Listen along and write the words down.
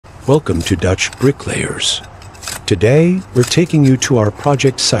Welcome to Dutch Bricklayers. Today, we're taking you to our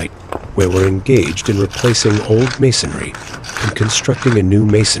project site, where we're engaged in replacing old masonry and constructing a new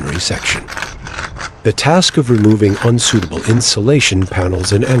masonry section. The task of removing unsuitable insulation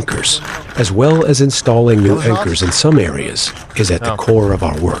panels and anchors, as well as installing new anchors in some areas, is at the core of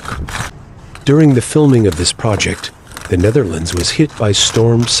our work. During the filming of this project, the Netherlands was hit by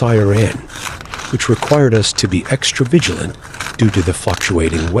Storm Ciarán, which required us to be extra vigilant due to the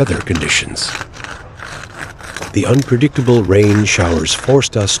fluctuating weather conditions. The unpredictable rain showers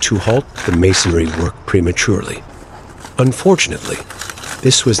forced us to halt the masonry work prematurely. Unfortunately,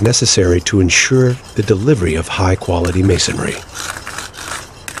 this was necessary to ensure the delivery of high-quality masonry.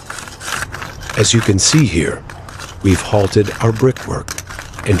 As you can see here, we've halted our brickwork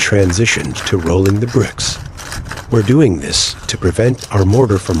and transitioned to rolling the bricks. We're doing this to prevent our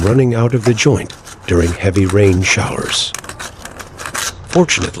mortar from running out of the joint during heavy rain showers.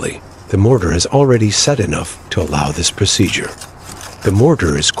 Fortunately, the mortar has already set enough to allow this procedure. The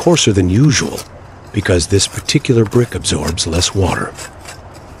mortar is coarser than usual because this particular brick absorbs less water.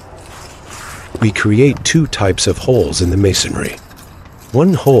 We create two types of holes in the masonry.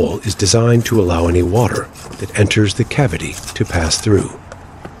 One hole is designed to allow any water that enters the cavity to pass through.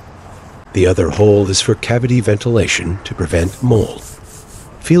 The other hole is for cavity ventilation to prevent mold.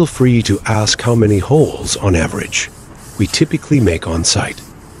 Feel free to ask how many holes, on average, we typically make on site.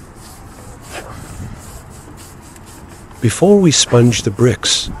 Before we sponge the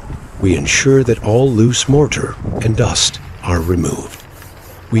bricks, we ensure that all loose mortar and dust are removed.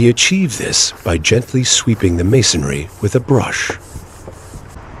 We achieve this by gently sweeping the masonry with a brush.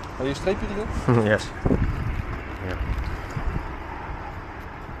 Are you streepje erin? Yes.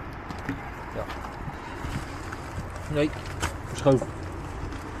 Ja. Nee, verschoven.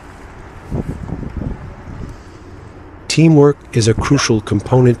 Teamwork is a crucial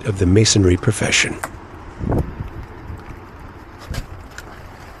component of the masonry profession.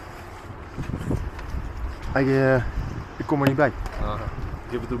 Ik kom er niet bij.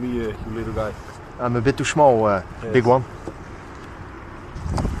 Give it to me, you little guy. I'm a bit too small, Yes. big one.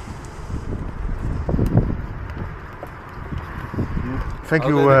 Thank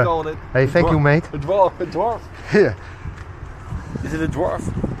you. Hey, thank you, mate. A dwarf. A dwarf. Yeah. Is it a dwarf?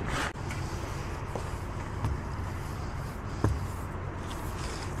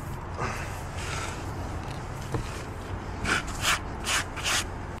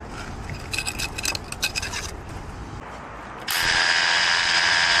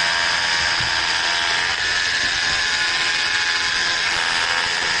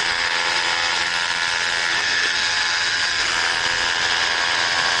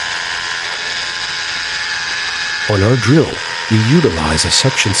 On our drill, we utilize a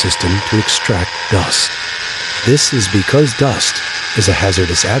suction system to extract dust. This is because dust is a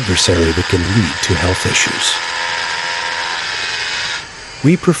hazardous adversary that can lead to health issues.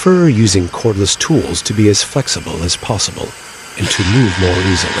 We prefer using cordless tools to be as flexible as possible and to move more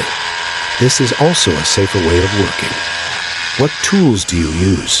easily. This is also a safer way of working. What tools do you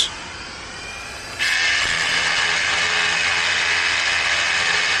use?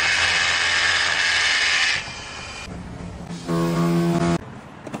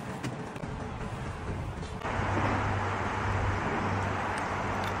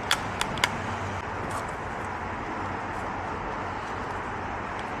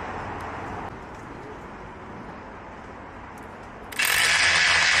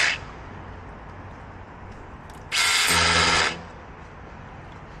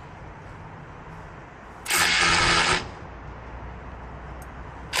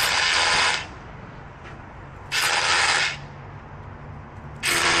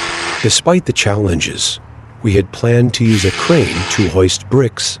 Despite the challenges, we had planned to use a crane to hoist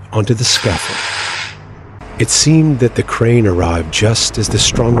bricks onto the scaffold. It seemed that the crane arrived just as the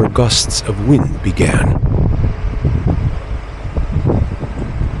stronger gusts of wind began.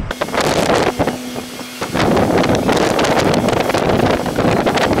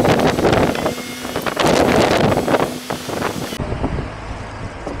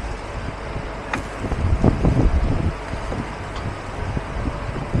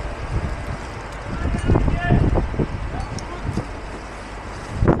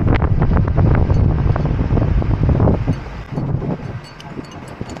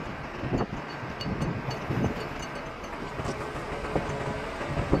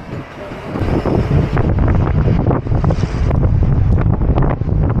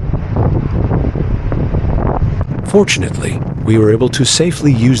 Fortunately, we were able to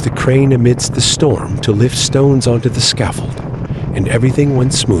safely use the crane amidst the storm to lift stones onto the scaffold, and everything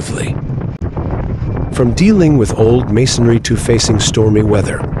went smoothly. From dealing with old masonry to facing stormy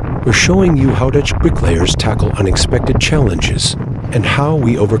weather, we're showing you how Dutch bricklayers tackle unexpected challenges and how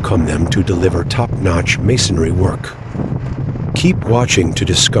we overcome them to deliver top-notch masonry work. Keep watching to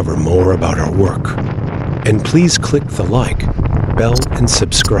discover more about our work. And please click the like, bell, and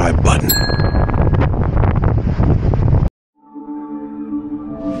subscribe button.